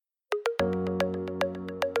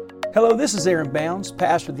Hello, this is Aaron Bounds,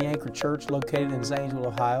 pastor of the Anchor Church located in Zanesville,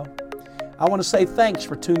 Ohio. I want to say thanks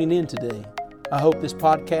for tuning in today. I hope this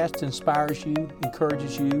podcast inspires you,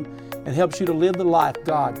 encourages you, and helps you to live the life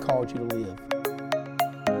God called you to live.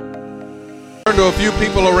 Turn to a few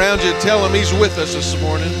people around you and tell them He's with us this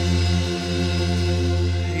morning.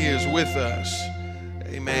 He is with us.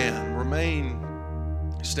 Amen. Remain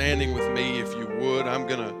standing with me if you would. I'm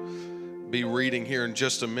going to be reading here in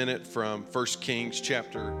just a minute from 1 Kings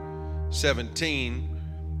chapter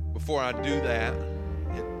 17. Before I do that,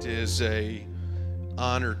 it is an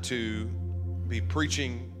honor to be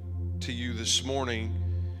preaching to you this morning,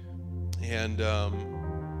 and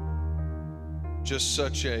just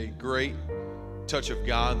such a great touch of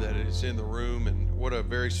God that is in the room, and what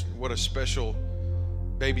a special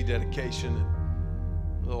baby dedication.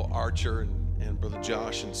 And little Archer and Brother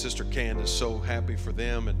Josh and Sister Candace, so happy for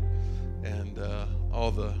them, and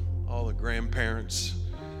all the grandparents,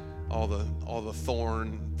 all the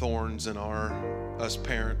thorns in us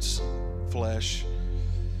parents' flesh.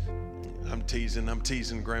 I'm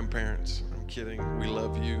teasing grandparents. I'm kidding. We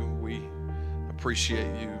love you. We appreciate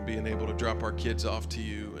you being able to drop our kids off to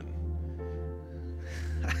you. And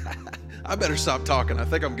I better stop talking. I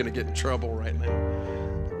think I'm going to get in trouble right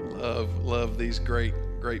now. Love these great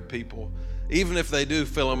people. Even if they do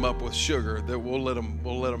fill them up with sugar, that we'll let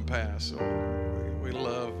them pass. So we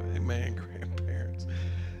love, amen, grandparents.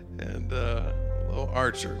 And little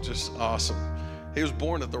Archer, just awesome. He was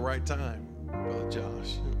born at the right time, Brother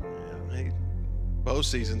Josh. Bow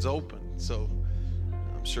season's open, so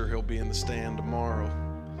I'm sure he'll be in the stand tomorrow.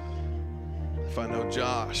 If I know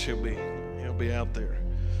Josh, he'll be out there.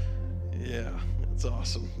 Yeah, it's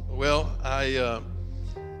awesome. Well, I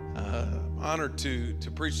honored to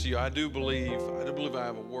preach to you. I do believe I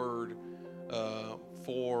have a word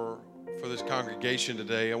for this congregation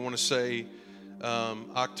today. I want to say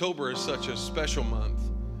October is such a special month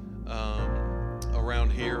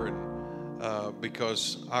around here, and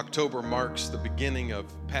because October marks the beginning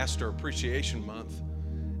of Pastor Appreciation Month,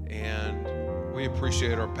 and we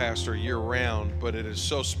appreciate our pastor year-round, but it is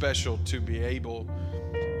so special to be able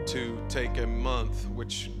to take a month,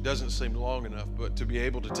 which doesn't seem long enough, but to be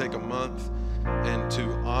able to take a month and to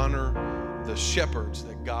honor the shepherds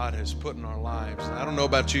that God has put in our lives. And I don't know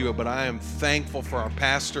about you, but I am thankful for our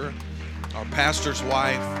pastor, our pastor's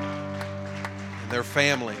wife, and their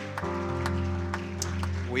family.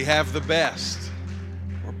 We have the best.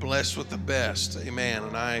 We're blessed with the best. Amen.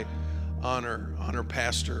 And I honor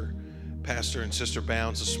Pastor and Sister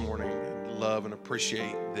Bounds this morning, and love and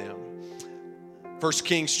appreciate them. 1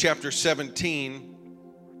 Kings chapter 17.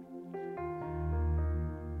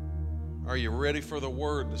 Are you ready for the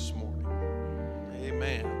word this morning?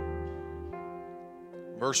 Amen.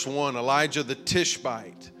 Verse 1, Elijah the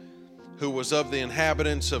Tishbite, who was of the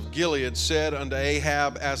inhabitants of Gilead, said unto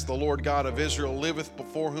Ahab, As the Lord God of Israel liveth,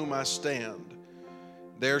 before whom I stand,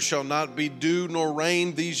 there shall not be dew nor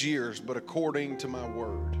rain these years, but according to my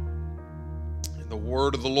word. And the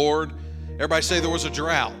word of the Lord, everybody say there was a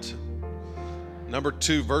drought. Number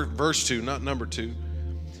 2, verse 2, not number 2.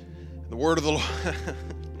 The word of the Lord.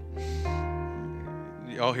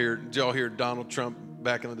 Did y'all hear Donald Trump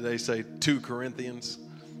back in the day say 2 Corinthians?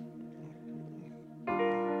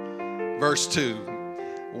 Verse 2,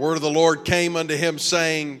 the word of the Lord came unto him,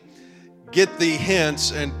 saying, Get thee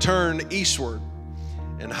hence and turn eastward,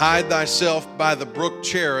 and hide thyself by the brook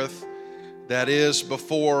Cherith, that is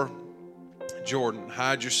before Jordan.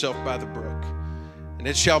 Hide yourself by the brook. And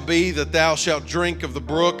it shall be that thou shalt drink of the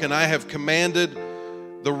brook, and I have commanded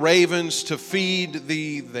the ravens to feed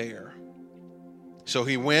thee there. So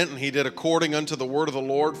he went, and he did according unto the word of the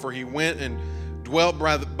Lord, for he went and dwelt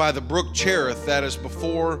by the brook Cherith, that is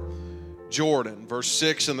before Jordan. Verse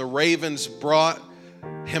 6, and the ravens brought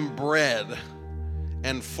him bread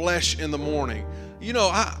and flesh in the morning. You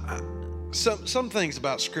know, some things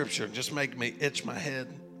about Scripture just make me itch my head.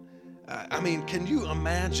 I mean, can you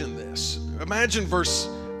imagine this? Imagine verse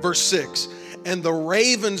 6. And the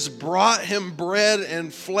ravens brought him bread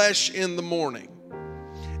and flesh in the morning,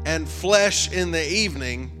 and flesh in the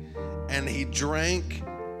evening, and he drank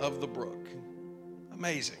of the brook.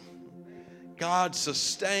 Amazing. God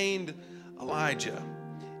sustained Elijah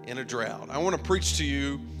in a drought. I want to preach to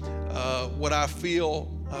you what I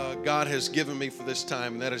feel God has given me for this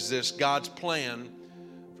time, and that is this: God's plan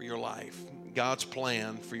for your life. God's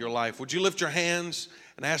plan for your life. Would you lift your hands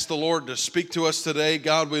and ask the Lord to speak to us today?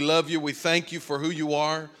 God, we love you. We thank you for who you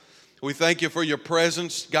are. We thank you for your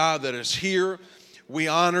presence, God, that is here. We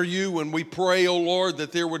honor you, and we pray, oh Lord,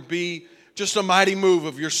 that there would be just a mighty move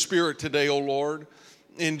of your Spirit today, oh Lord.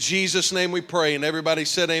 In Jesus' name we pray, and everybody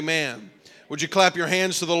said amen. Would you clap your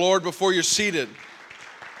hands to the Lord before you're seated?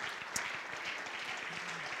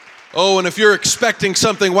 Oh, and if you're expecting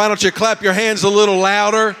something, why don't you clap your hands a little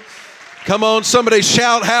louder? Come on, somebody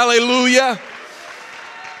shout hallelujah.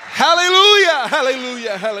 Hallelujah,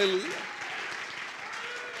 hallelujah, hallelujah.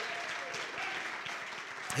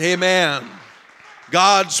 Amen.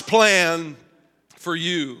 God's plan for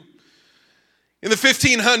you. In the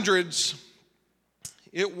 1500s,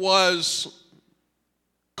 it was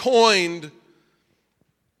coined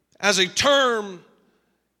as a term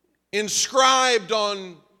inscribed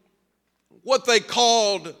on what they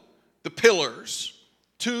called the pillars.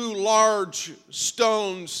 Two large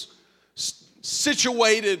stones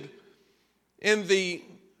situated in the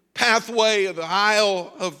pathway of the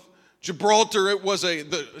Isle of Gibraltar. It was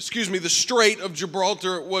the Strait of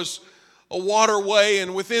Gibraltar. It was a waterway,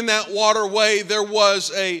 and within that waterway there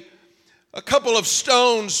was a couple of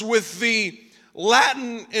stones with the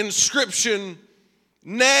Latin inscription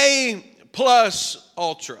 "Ne plus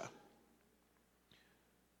ultra."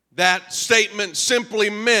 That statement simply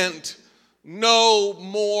meant no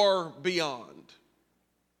more beyond.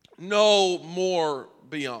 No more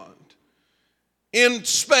beyond. In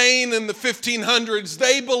Spain in the 1500s,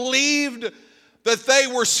 they believed that they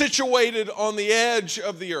were situated on the edge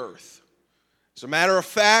of the earth. As a matter of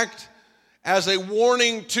fact, as a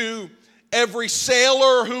warning to every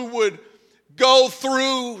sailor who would go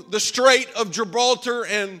through the Strait of Gibraltar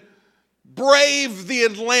and brave the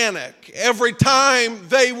Atlantic, every time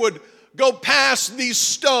they would go past these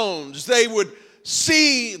stones, they would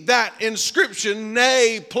see that inscription,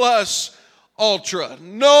 "Ne plus ultra,"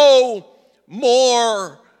 no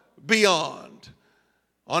more beyond.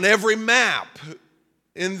 On every map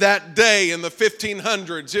in that day in the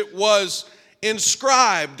 1500s, it was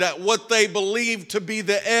inscribed at what they believed to be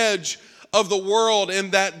the edge of the world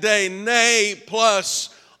in that day, "Ne plus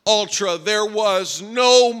ultra." There was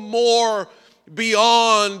no more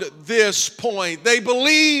beyond this point. They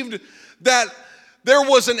believed that there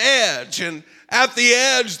was an edge, and at the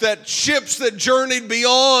edge that ships that journeyed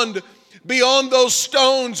beyond those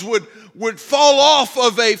stones would fall off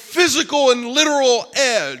of a physical and literal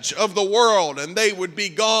edge of the world, and they would be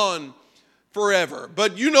gone forever.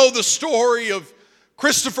 But you know the story of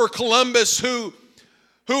Christopher Columbus, who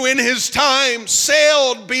in his time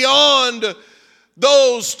sailed beyond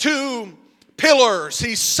those two pillars.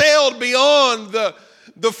 He sailed beyond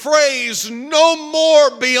the phrase "no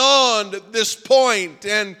more beyond this point,"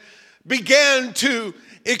 and began to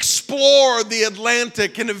explore the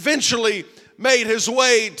Atlantic, and eventually made his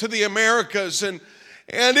way to the Americas. And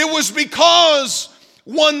it was because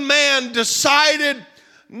one man decided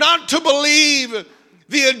not to believe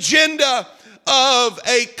the agenda of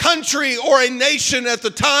a country or a nation at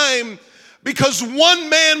the time, because one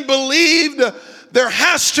man believed there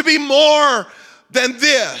has to be more than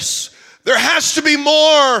this. There has to be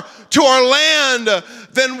more to our land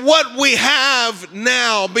than what we have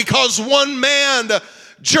now, because one man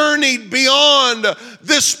journeyed beyond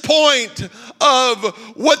this point of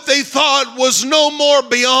what they thought was no more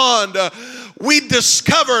beyond. He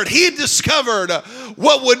discovered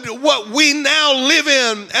what we now live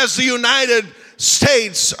in as the United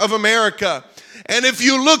States of America. And if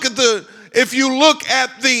you look at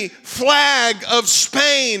the flag of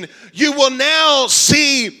Spain, you will now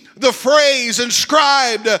see the phrase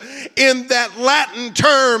inscribed in that Latin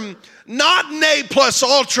term, not "Ne plus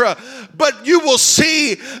ultra," but you will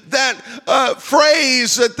see that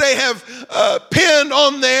phrase that they have pinned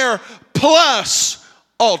on there, "plus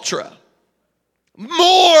ultra."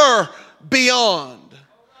 More beyond,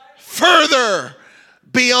 further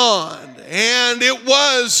beyond. And it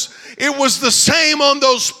was the same on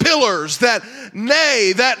those pillars, that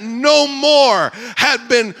no more had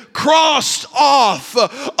been crossed off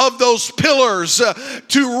of those pillars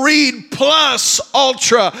to read "plus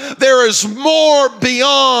ultra." There is more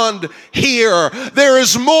beyond here. There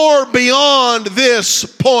is more beyond this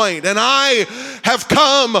point. And I have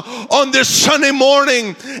come on this Sunday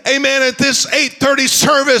morning, amen, at this 8:30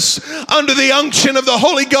 service under the unction of the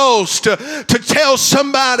Holy Ghost to tell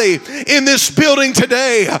somebody in this building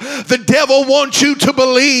today, the devil wants you to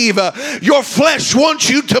believe, your flesh wants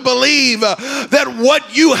you to believe that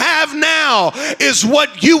what you have now is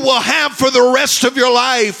what you will have for the rest of your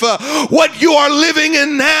life. What you are living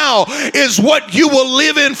in now is what you will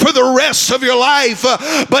live in for the rest of your life.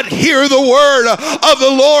 But hear the word of the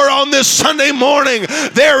Lord on this Sunday morning. morning,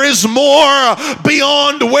 there is more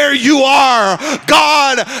beyond where you are.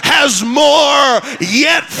 God has more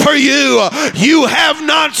yet for you. You have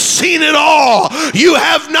not seen it all. You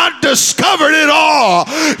have not discovered it all.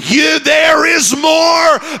 There is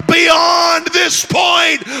more beyond this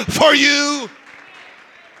point for you.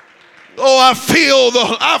 Oh, I feel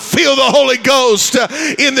the Holy Ghost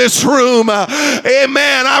in this room.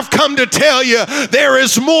 Amen. I've come to tell you there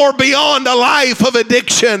is more beyond a life of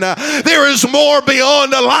addiction. There is more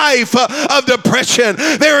beyond a life of depression.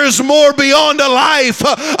 There is more beyond a life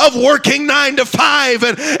of working 9 to 5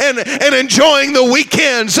 and enjoying the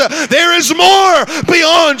weekends. There is more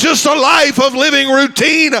beyond just a life of living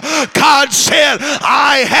routine. God said,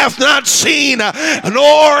 "I have not seen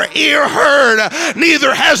nor ear heard,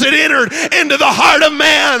 neither has it entered into the heart of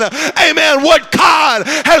man." Amen. What God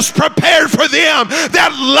has prepared for them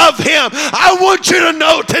that love Him. I want you to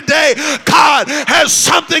know today, God has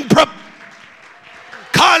something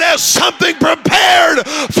prepared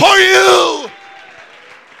for you.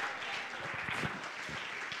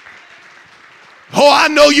 Oh, I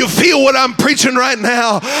know you feel what I'm preaching right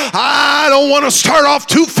now. I don't want to start off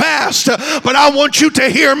too fast, but I want you to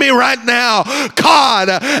hear me right now. God,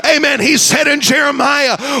 amen, He said in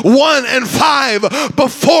Jeremiah 1:5,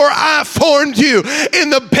 "Before I formed you in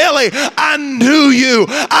the belly, I knew you.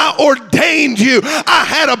 I ordained you. I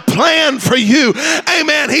had a plan for you."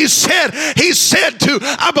 Amen. He said to,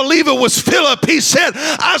 I believe it was Philip, He said,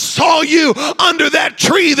 "I saw you under that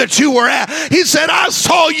tree that you were at." He said, "I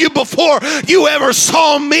saw you before you ever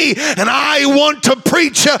saw me." And I want to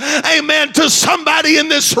preach, amen, to somebody in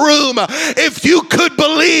this room. If you could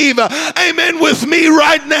believe, amen, with me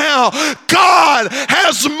right now, God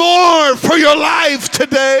has more for your life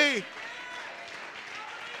today.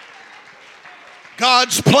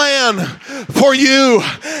 God's plan for you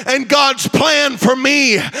and God's plan for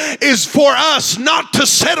me is for us not to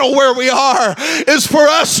settle where we are, is for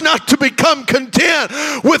us not to become content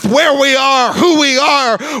with where we are, who we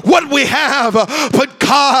are, what we have. But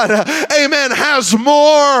God, amen, has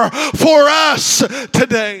more for us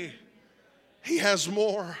today. He has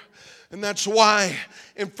more. And that's why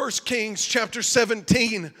in 1 Kings chapter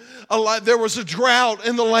 17, there was a drought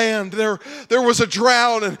in the land. There was a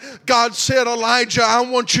drought, and God said, "Elijah, I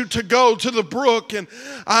want you to go to the brook, and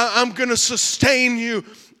I'm going to sustain you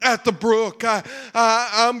at the brook.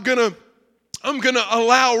 I'm going to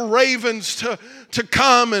allow ravens to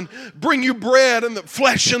come and bring you bread and the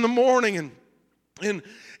flesh in the morning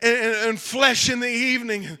and flesh in the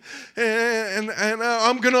evening, and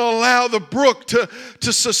I'm going to allow the brook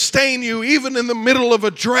to sustain you even in the middle of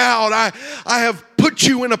a drought. I have put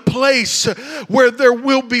you in a place where there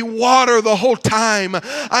will be water the whole time.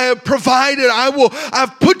 I have provided,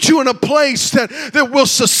 I've put you in a place that will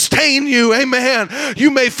sustain you." Amen.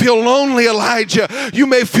 You may feel lonely, Elijah. You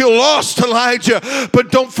may feel lost, Elijah.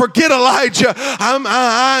 But don't forget, Elijah,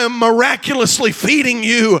 I am miraculously feeding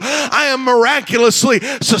you. I am miraculously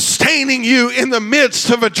sustaining you in the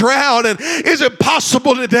midst of a drought. And is it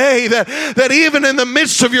possible today that even in the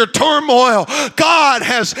midst of your turmoil, God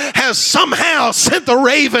has somehow sent the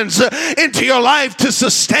ravens into your life to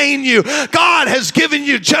sustain you? God has given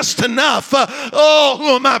you just enough.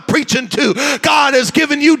 Who am I preaching to? God has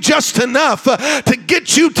given you just enough to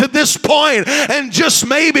get you to this point. And just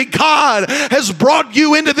maybe God has brought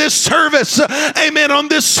you into this service, amen, on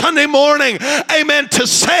this Sunday morning, amen, to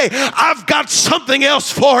say, "I've got something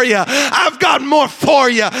else for you. I've got more for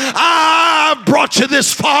you. I've brought you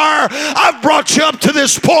this far. I've brought you up to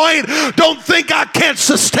this point. Don't think I can't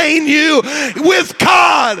sustain you with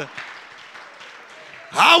God."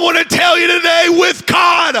 I want to tell you today, with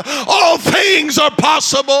God, all things are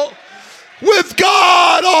possible. With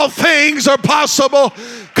God, all things are possible.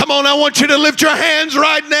 Come on, I want you to lift your hands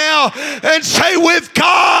right now and say, "With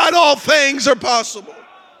God, all things are possible."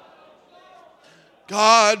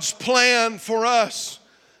 God's plan for us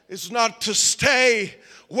is not to stay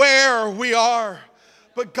where we are,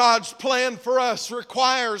 but God's plan for us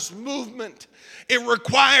requires movement. It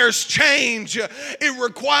requires change. It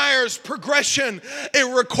requires progression. It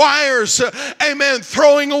requires, amen,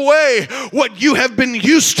 throwing away what you have been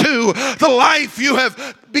used to, the life you have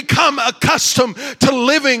become accustomed to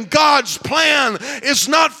living. God's plan is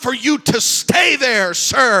not for you to stay there,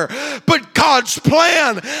 sir, but God's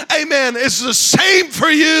plan, amen, is the same for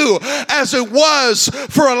you as it was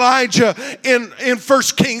for Elijah in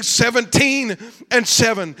 1 Kings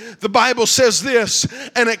 17:7. The Bible says this,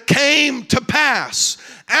 "And it came to pass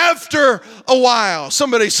after a while,"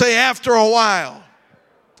 somebody say after a while,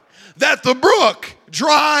 "that the brook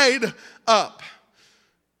dried up."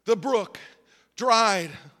 The brook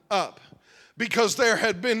dried up because there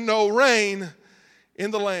had been no rain in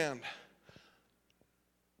the land.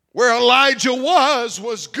 Where Elijah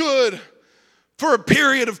was good for a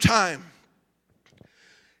period of time.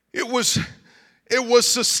 It was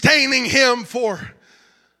sustaining him for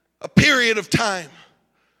a period of time.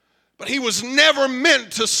 But he was never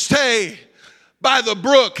meant to stay by the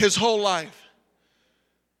brook his whole life.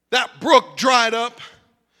 That brook dried up.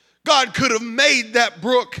 God could have made that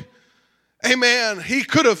brook. Amen. He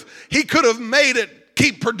could have made it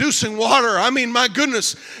keep producing water. I mean, my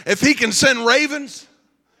goodness, if he can send ravens.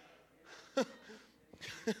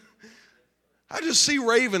 I just see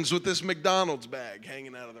ravens with this McDonald's bag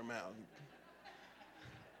hanging out of their mouth.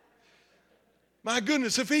 My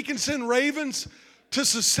goodness, if he can send ravens to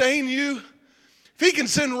sustain you, if he can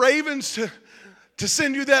send ravens to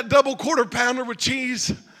send you that double quarter pounder with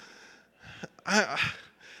cheese,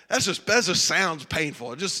 that just sounds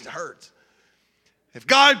painful. It just hurts. If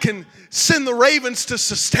God can send the ravens to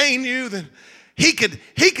sustain you, then he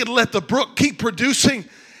could let the brook keep producing.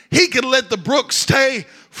 He could let the brook stay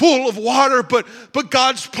full of water, but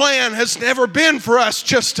God's plan has never been for us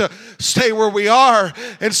just to stay where we are.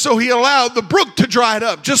 And so he allowed the brook to dry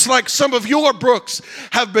up, just like some of your brooks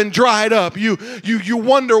have been dried up. You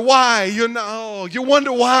wonder why. You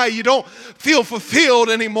wonder why you don't feel fulfilled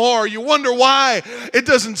anymore. You wonder why it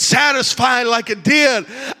doesn't satisfy like it did.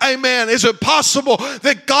 Amen. Is it possible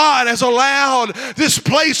that God has allowed this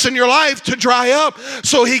place in your life to dry up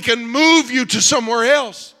so he can move you to somewhere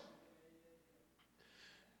else?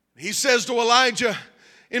 He says to Elijah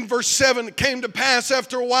in verse 7, it came to pass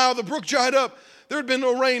after a while the brook dried up. There had been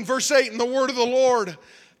no rain. Verse 8, and the word of the Lord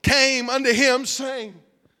came unto him saying,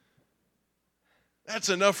 that's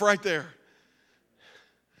enough right there.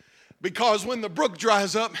 Because when the brook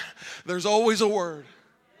dries up, there's always a word.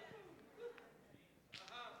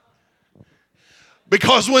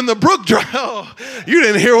 Because when the brook you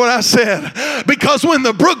didn't hear what I said. Because when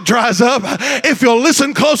the brook dries up, if you'll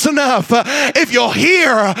listen close enough, if you'll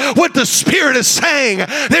hear what the Spirit is saying,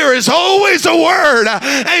 there is always a word,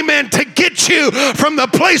 amen, to get you from the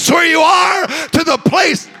place where you are to the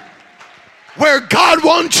place where God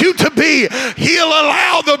wants you to be. He'll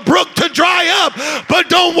allow the brook to dry up, but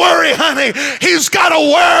don't worry, honey. He's got a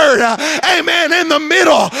word, amen, in the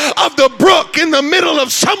middle of the brook, in the middle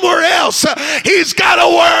of somewhere else. He's got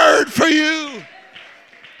a word for you.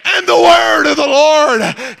 And the word of the Lord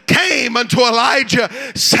came unto Elijah,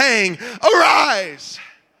 saying, arise,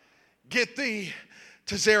 get thee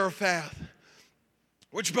to Zarephath,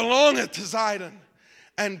 which belongeth to Zidon,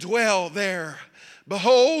 and dwell there.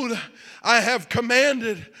 Behold, I have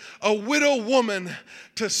commanded a widow woman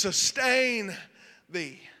to sustain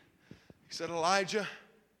thee. He said, Elijah,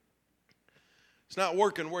 it's not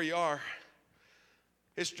working where you are.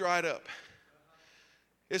 It's dried up.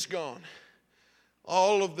 It's gone.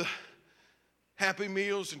 All of the Happy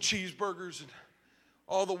Meals and cheeseburgers and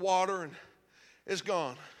all the water, and it's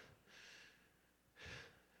gone.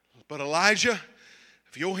 But Elijah,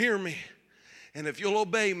 if you'll hear me and if you'll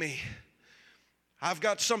obey me, I've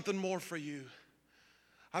got something more for you.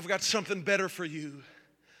 I've got something better for you.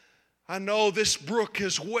 I know this brook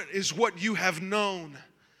is what you have known.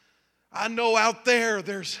 I know out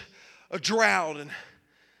there's a drought and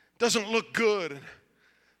it doesn't look good. And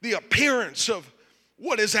the appearance of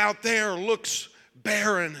what is out there looks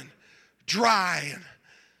barren and dry. And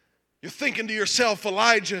you're thinking to yourself,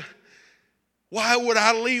 Elijah, why would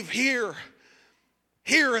I leave here?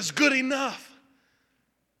 Here is good enough.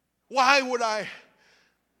 Why would I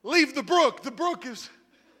leave the brook? The brook is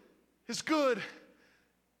good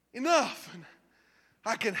enough. And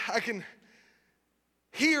I can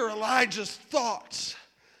hear Elijah's thoughts.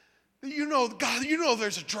 God,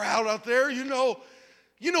 there's a drought out there. You know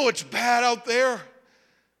it's bad out there.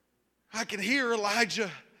 I can hear Elijah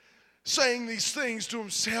saying these things to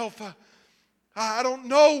himself. I don't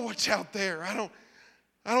know what's out there. I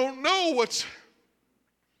don't know what's.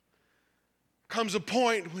 Comes a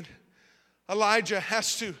point when Elijah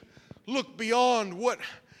has to look beyond what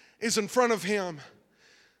is in front of him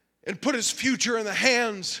and put his future in the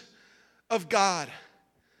hands of God,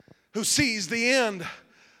 who sees the end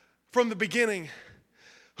from the beginning,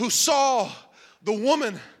 who saw the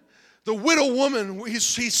woman, the widow woman. He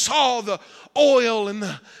saw the oil and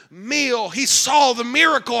the meal. He saw the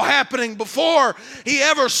miracle happening before he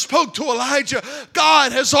ever spoke to Elijah.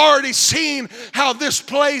 God has already seen how this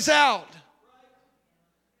plays out.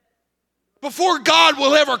 Before God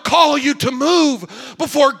will ever call you to move,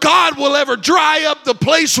 before God will ever dry up the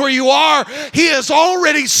place where you are, He has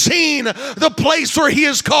already seen the place where He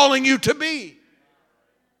is calling you to be.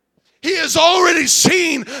 He has already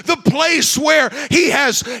seen the place where he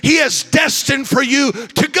has destined for you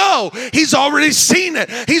to go. He's already seen it.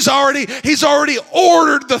 He's already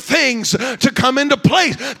ordered the things to come into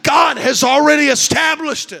place. God has already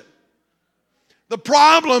established it. The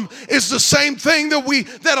problem is the same thing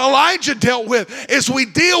that Elijah dealt with, is we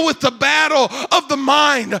deal with the battle of the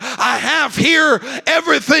mind. I have here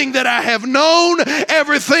everything that I have known,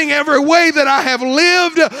 every way that I have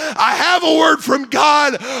lived. I have a word from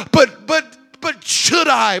God, but should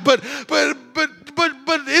I? But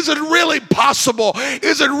is it really possible?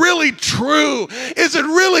 Is it really true? Is it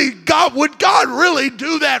really God? Would God really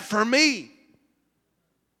do that for me?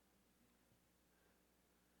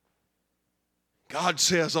 God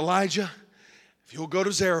says, Elijah, if you'll go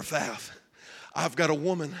to Zarephath, I've got a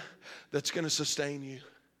woman that's going to sustain you.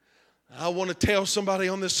 I want to tell somebody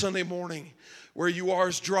on this Sunday morning, where you are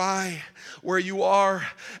is dry, where you are,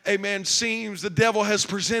 amen, seems the devil has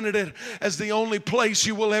presented it as the only place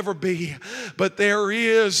you will ever be. But there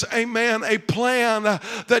is, amen, a plan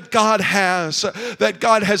that God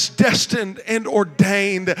has destined and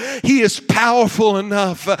ordained. He is powerful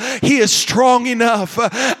enough. He is strong enough,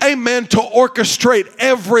 amen, to orchestrate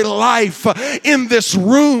every life in this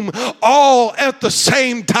room all at the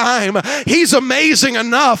same time. He's amazing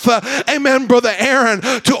enough, amen, Brother Aaron,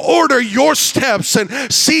 to order your steps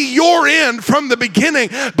and see your end from the beginning,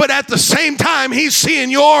 but at the same time he's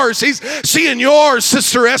seeing yours. He's seeing yours,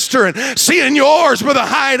 Sister Esther, and seeing yours, Brother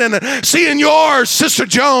Hayden, and seeing yours, Sister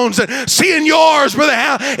Jones, and seeing yours, Brother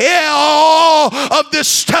Hal. Yeah, all of this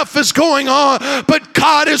stuff is going on, but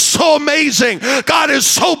God is so amazing. God is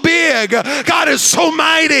so big. God is so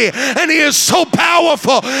mighty, and he is so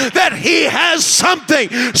powerful that he has something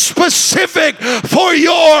specific for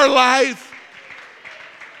your life.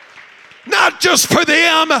 Not just for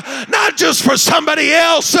them, not just for somebody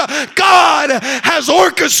else. God has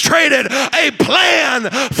orchestrated a plan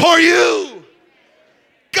for you.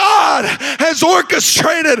 God has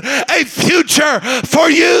orchestrated a future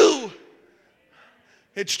for you.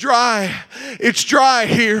 It's dry. It's dry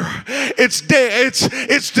here. It's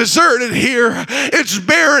deserted here. It's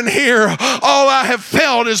barren here. All I have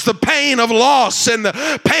felt is the pain of loss and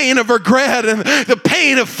the pain of regret and the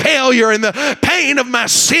pain of failure and the pain of my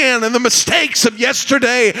sin and the mistakes of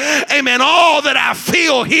yesterday. Amen. All that I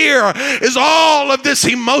feel here is all of this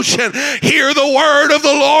emotion. Hear the word of the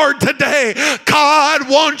Lord today. God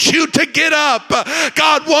wants you to get up.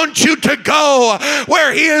 God wants you to go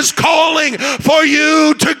where he is calling for you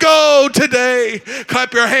to go today.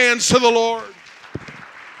 Clap your hands to the Lord.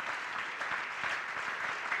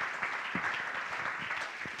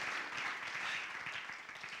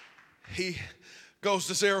 He goes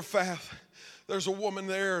to Zarephath. There's a woman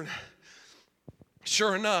there, and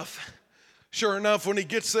sure enough, when he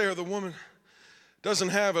gets there, the woman doesn't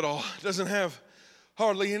have it all. Doesn't have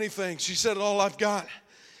hardly anything. She said, all I've got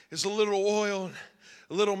is a little oil and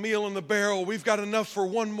a little meal in the barrel. We've got enough for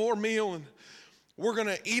one more meal, and we're going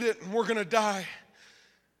to eat it and we're going to die.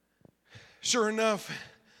 Sure enough,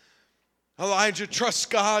 Elijah trusts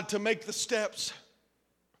God to make the steps.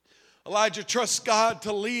 Elijah trusts God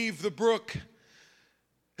to leave the brook.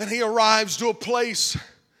 And he arrives to a place.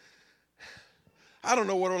 I don't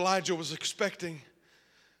know what Elijah was expecting.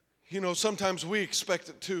 You know, sometimes we expect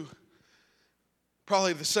it too.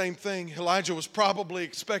 Probably the same thing. Elijah was probably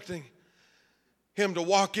expecting him to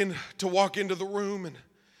walk into the room, and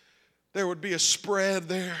there would be a spread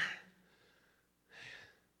there.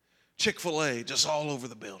 Chick-fil-A just all over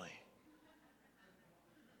the building.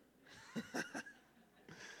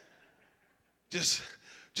 just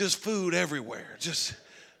food everywhere.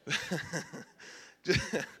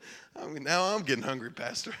 I mean, now I'm getting hungry,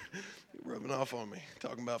 Pastor. You're rubbing off on me,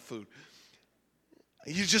 talking about food.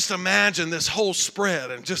 You just imagine this whole spread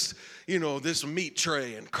and just, you know, this meat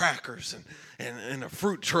tray and crackers and a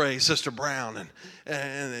fruit tray, Sister Brown,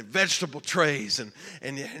 and vegetable trays and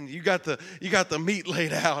you got the meat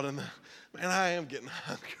laid out, and man, I am getting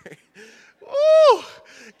hungry. Woo!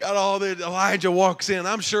 Got all that. Elijah walks in.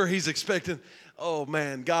 I'm sure he's expecting, oh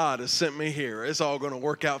man, God has sent me here. It's all going to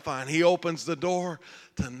work out fine. He opens the door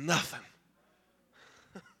to nothing.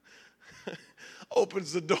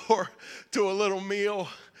 Opens the door to a little meal,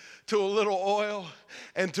 to a little oil,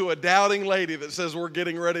 and to a doubting lady that says we're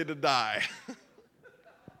getting ready to die.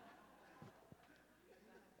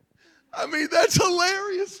 I mean, that's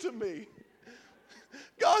hilarious to me.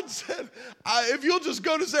 God said, if you'll just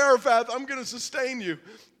go to Zarephath, I'm going to sustain you.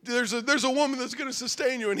 There's a woman that's going to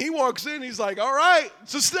sustain you. And he walks in, he's like, all right,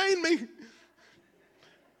 sustain me.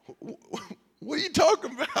 What are you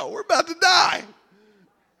talking about? We're about to die.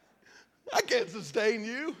 I can't sustain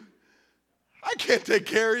you. I can't take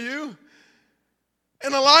care of you.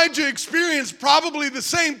 And Elijah experienced probably the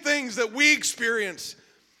same things that we experience.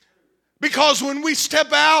 Because when we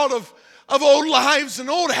step out of old lives and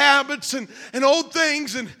old habits and old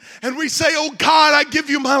things and we say, oh God, I give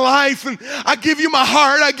you my life and I give you my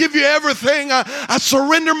heart, I give you everything, I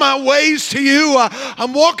surrender my ways to you,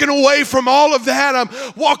 I'm walking away from all of that, I'm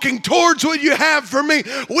walking towards what you have for me.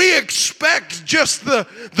 We expect just the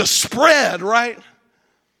spread, right?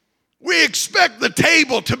 We expect the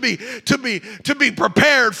table to be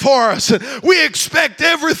prepared for us. We expect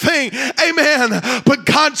everything. Amen. But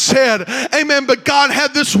God said, amen, but God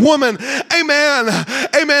had this woman, amen,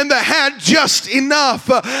 that had just enough.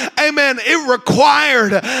 Amen. It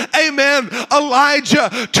required, amen, Elijah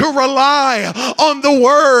to rely on the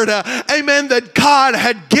word, amen, that God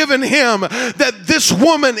had given him, that this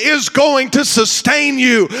woman is going to sustain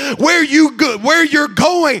you. Where you're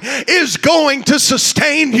going is going to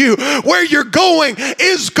sustain you. Where you're going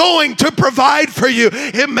is going to provide for you.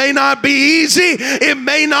 It may not be easy. It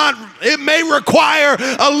may require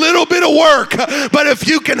a little bit of work. But if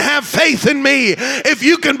you can have faith in me, if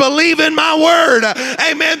you can believe in my word,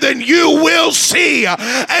 amen, then you will see,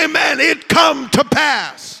 amen, it come to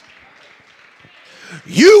pass.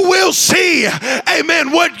 You will see,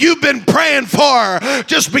 amen, what you've been praying for.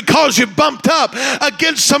 Just because you bumped up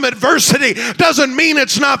against some adversity doesn't mean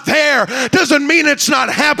it's not there, doesn't mean it's not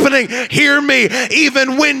happening. Hear me,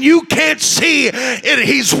 even when you can't see it,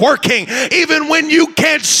 he's working. Even when you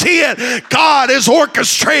can't see it, God is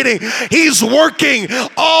orchestrating. He's working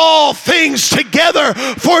all things together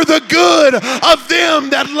for the good of them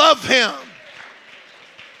that love him.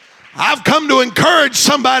 I've come to encourage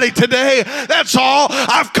somebody today. That's all.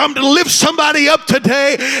 I've come to lift somebody up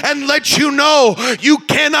today and let you know you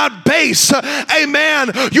cannot base,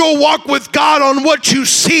 amen, your walk with God on what you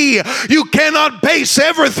see. You cannot base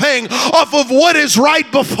everything off of what is right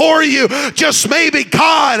before you. Just maybe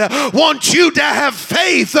God wants you to have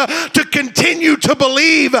faith to continue to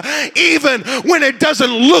believe even when it doesn't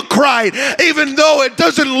look right, even though it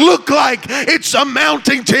doesn't look like it's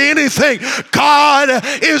amounting to anything. God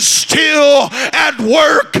is still at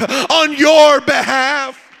work on your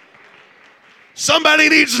behalf. Somebody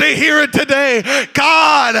needs to hear it today.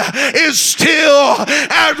 God is still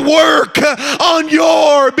at work on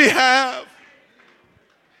your behalf.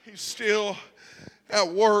 He's still at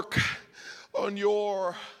work on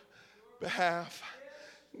your behalf.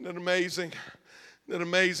 Isn't that amazing? Isn't that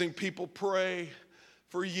amazing? People pray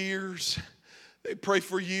for years. They pray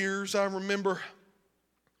for years. I remember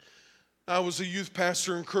I was a youth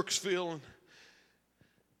pastor in Crooksville, and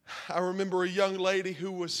I remember a young lady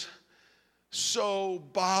who was so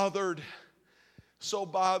bothered.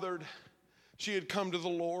 She had come to the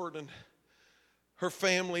Lord, and her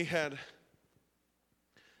family had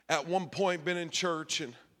at one point been in church,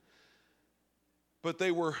 but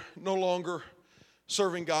they were no longer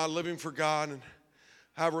serving God, living for God. And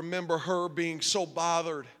I remember her being so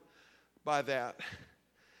bothered by that.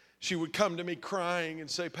 She would come to me crying and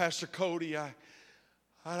say, Pastor Cody, I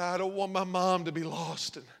don't want my mom to be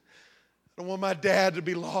lost, and I don't want my dad to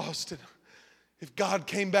be lost. And if God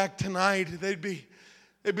came back tonight, they'd be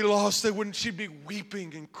lost. She'd be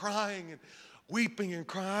weeping and crying and weeping and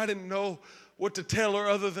crying. I didn't know what to tell her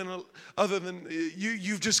other than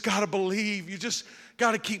you've just got to believe. You just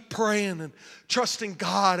got to keep praying and trusting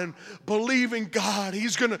God and believing God.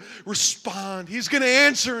 He's going to respond. He's going to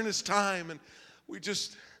answer in his time. And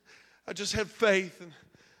I just had faith, and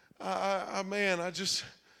I just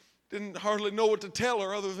didn't hardly know what to tell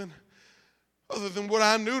her other than what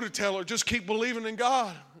I knew to tell her. Just keep believing in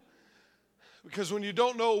God. Because when you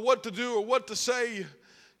don't know what to do or what to say,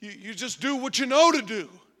 you just do what you know to do.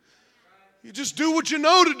 You just do what you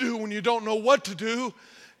know to do when you don't know what to do.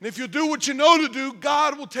 And if you do what you know to do,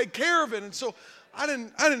 God will take care of it. And so I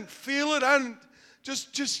didn't feel it. I didn't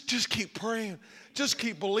just keep praying. Just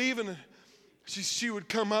keep believing. And she would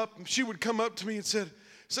come up to me and say,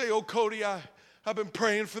 oh Cody, I've been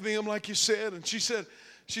praying for them like you said. And she said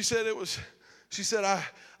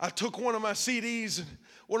I took one of my CDs, and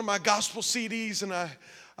one of my gospel CDs, and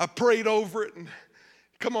I prayed over it. And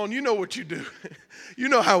come on, you know what you do. You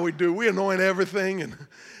know how we do. We anoint everything, and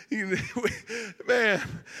man,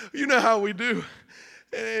 you know how we do.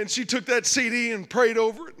 And she took that CD and prayed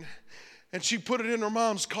over it, and she put it in her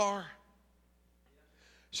mom's car.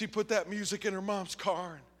 She put that music in her mom's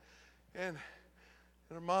car, and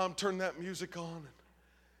her mom turned that music on,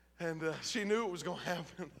 and she knew it was going to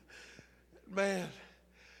happen. Man,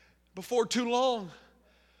 before too long,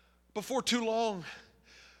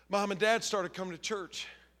 Mom and Dad started coming to church.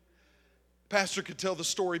 Pastor could tell the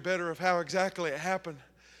story better of how exactly it happened.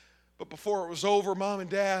 But before it was over, Mom and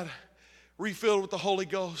Dad, refilled with the Holy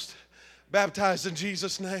Ghost, baptized in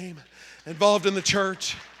Jesus' name, involved in the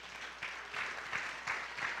church.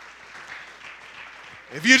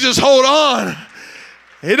 If you just hold on,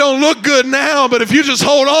 it don't look good now, but if you just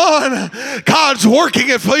hold on, God's working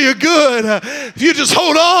it for your good. If you just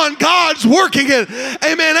hold on, God's working it,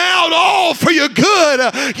 amen, out all for your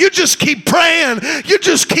good. You just keep praying. You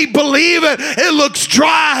just keep believing. It looks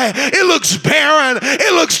dry. It looks barren.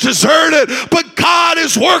 It looks deserted, but God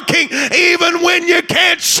is working even when you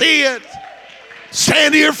can't see it.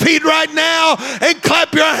 Stand to your feet right now and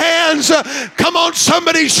clap your hands. Come on,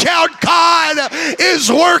 somebody shout, God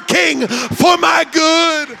is working for my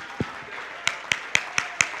good.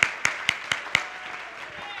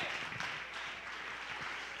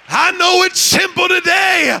 I know it's simple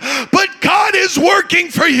today, but God is working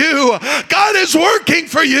for you. God is working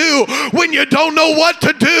for you. When you don't know what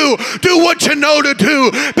to do what you know to do.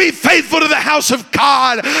 Be faithful to the house of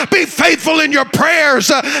God. Be faithful in your prayers.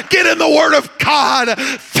 Get in the Word of God.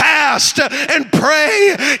 Fast and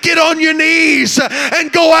pray. Get on your knees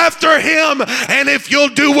and go after Him. And if you'll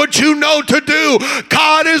do what you know to do,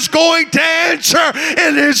 God is going to answer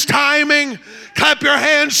in His timing. Clap your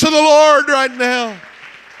hands to the Lord right now.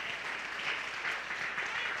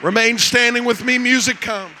 Remain standing with me. Music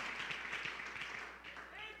come.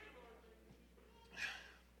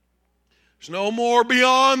 There's no more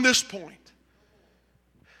beyond this point.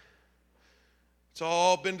 It's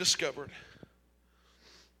all been discovered.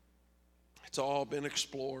 It's all been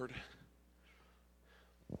explored.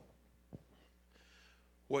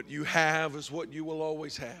 What you have is what you will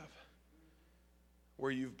always have. Where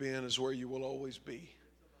you've been is where you will always be.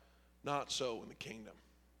 Not so in the kingdom.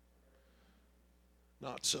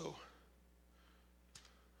 Not so.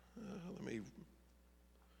 Let me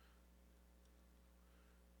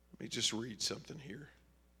just read something here.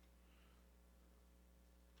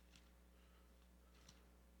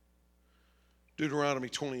 Deuteronomy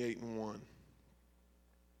 28:1.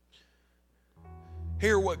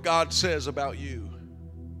 Hear what God says about you.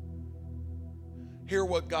 Hear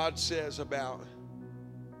what God says about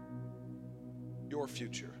your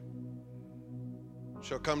future.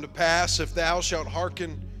 Shall come to pass, if thou shalt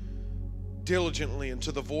hearken diligently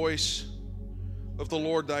unto the voice of the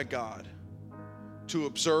Lord thy God, to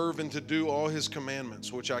observe and to do all His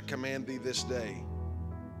commandments, which I command thee this day,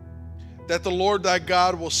 that the Lord thy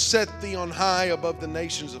God will set thee on high above the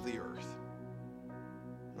nations of the earth.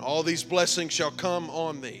 And all these blessings shall come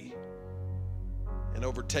on thee and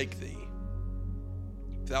overtake thee,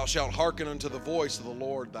 if thou shalt hearken unto the voice of the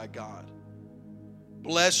Lord thy God.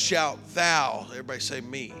 Blessed shalt thou, everybody say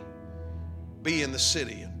me, be in the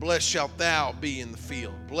city, and blessed shalt thou be in the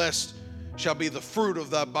field. Blessed shall be the fruit of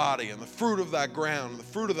thy body, and the fruit of thy ground, and the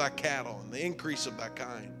fruit of thy cattle, and the increase of thy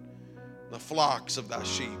kind, and the flocks of thy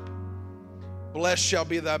sheep. Blessed shall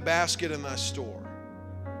be thy basket and thy store.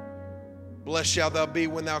 Blessed shalt thou be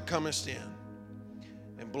when thou comest in,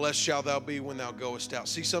 and blessed shalt thou be when thou goest out.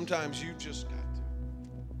 See, sometimes you just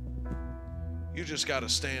got to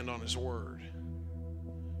stand on His word.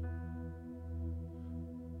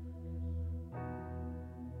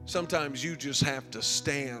 Sometimes you just have to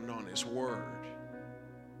stand on His word.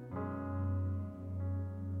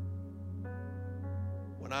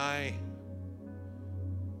 When I'm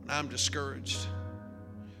discouraged,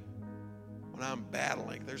 when I'm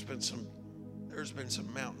battling, there's been some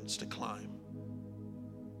mountains to climb.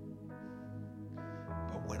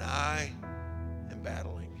 But when I am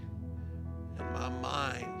battling and my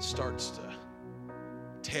mind starts to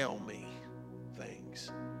tell me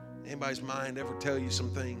things, anybody's mind ever tell you some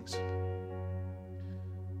things?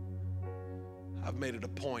 I've made it a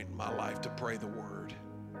point in my life to pray the word.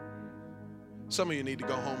 Some of you need to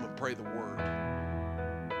go home and pray the word.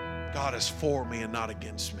 God is for me and not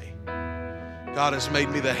against me. God has made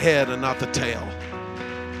me the head and not the tail.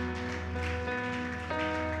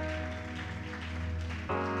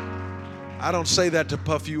 I don't say that to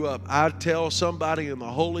puff you up. I tell somebody in the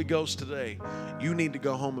Holy Ghost today, you need to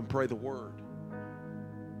go home and pray the word.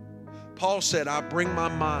 Paul said, I bring my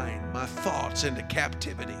mind, my thoughts into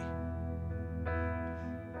captivity.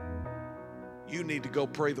 You need to go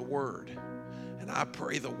pray the word. And I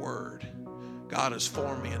pray the word. God is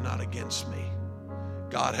for me and not against me.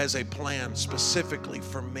 God has a plan specifically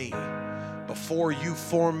for me. Before you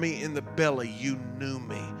formed me in the belly, you knew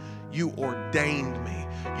me. You ordained me.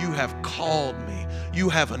 You have called me. You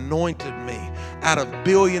have anointed me. Out of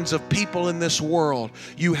billions of people in this world,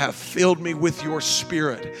 you have filled me with your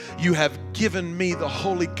Spirit. You have given me the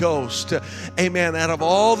Holy Ghost. Amen. Out of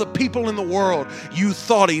all the people in the world, you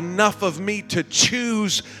thought enough of me to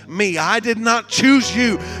choose me. I did not choose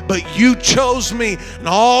you, but you chose me. And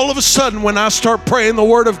all of a sudden, when I start praying the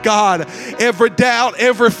Word of God, every doubt,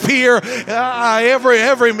 every fear,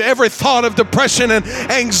 every thought of depression and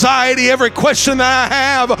anxiety, every question that I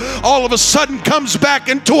have, all of a sudden comes back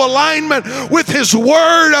into alignment with His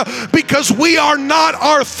Word, because we are not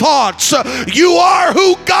our thoughts. You are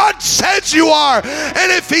who God says you are.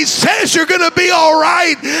 And if He says you're going to be all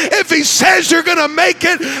right, if He says you're going to make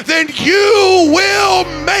it, then you will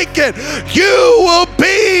make it. You will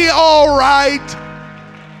be all right.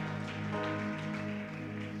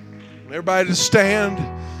 Everybody to stand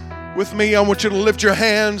with me. I want you to lift your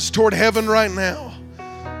hands toward heaven right now.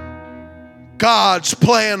 God's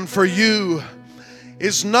plan for you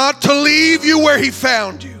is not to leave you where He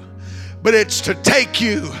found you, but it's to take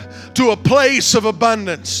you to a place of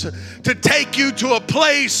abundance, to take you to a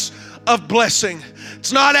place of blessing.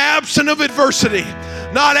 It's not absent of adversity,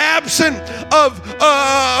 not absent of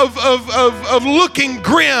looking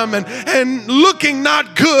grim and looking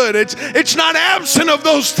not good. It's not absent of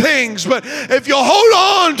those things, but if you hold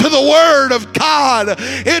on to the Word of God,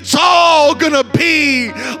 it's all gonna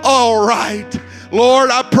be all right. Lord,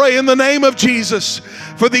 I pray in the name of Jesus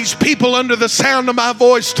for these people under the sound of my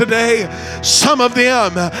voice today. Some of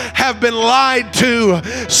them have been lied to.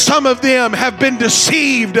 Some of them have been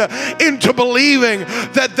deceived into believing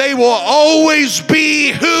that they will always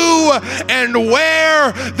be who and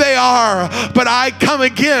where they are. But I come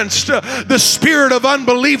against the spirit of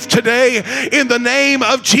unbelief today in the name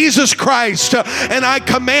of Jesus Christ. And I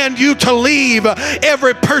command you to leave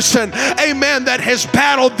every person, amen, that has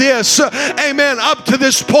battled this, amen, up to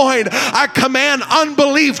this point. I command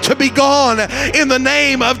unbelief to be gone in the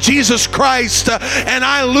name of Jesus Christ, and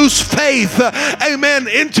I lose faith, amen,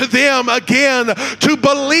 into them again to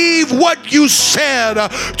believe what you said,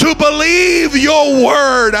 to believe your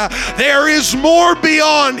word. There is more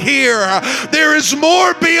beyond here. There is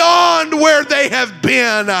more beyond where they have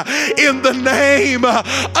been. In the name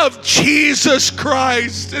of Jesus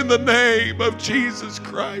Christ, in the name of Jesus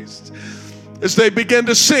Christ. As they begin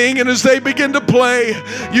to sing and as they begin to play,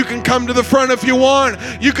 you can come to the front if you want.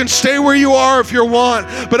 You can stay where you are if you want.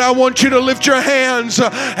 But I want you to lift your hands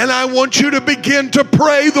and I want you to begin to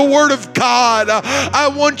pray the Word of God. I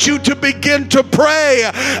want you to begin to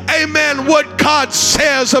pray, amen, what God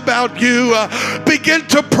says about you. Begin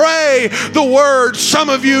to pray the Word. Some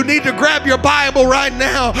of you need to grab your Bible right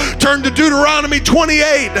now. Turn to Deuteronomy 28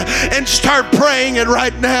 and start praying it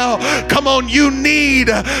right now. Come on, you need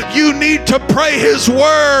to pray His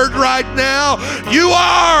word right now. You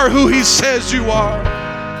are who He says you are.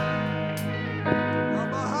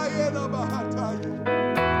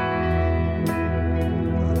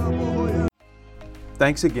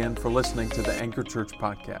 Thanks again for listening to the Anchor Church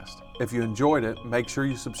podcast. If you enjoyed it, make sure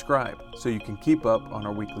you subscribe so you can keep up on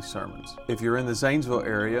our weekly sermons. If you're in the Zanesville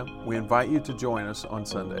area, we invite you to join us on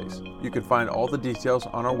Sundays. You can find all the details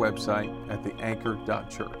on our website at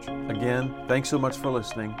theanchor.church. Again, thanks so much for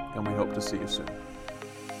listening, and we hope to see you soon.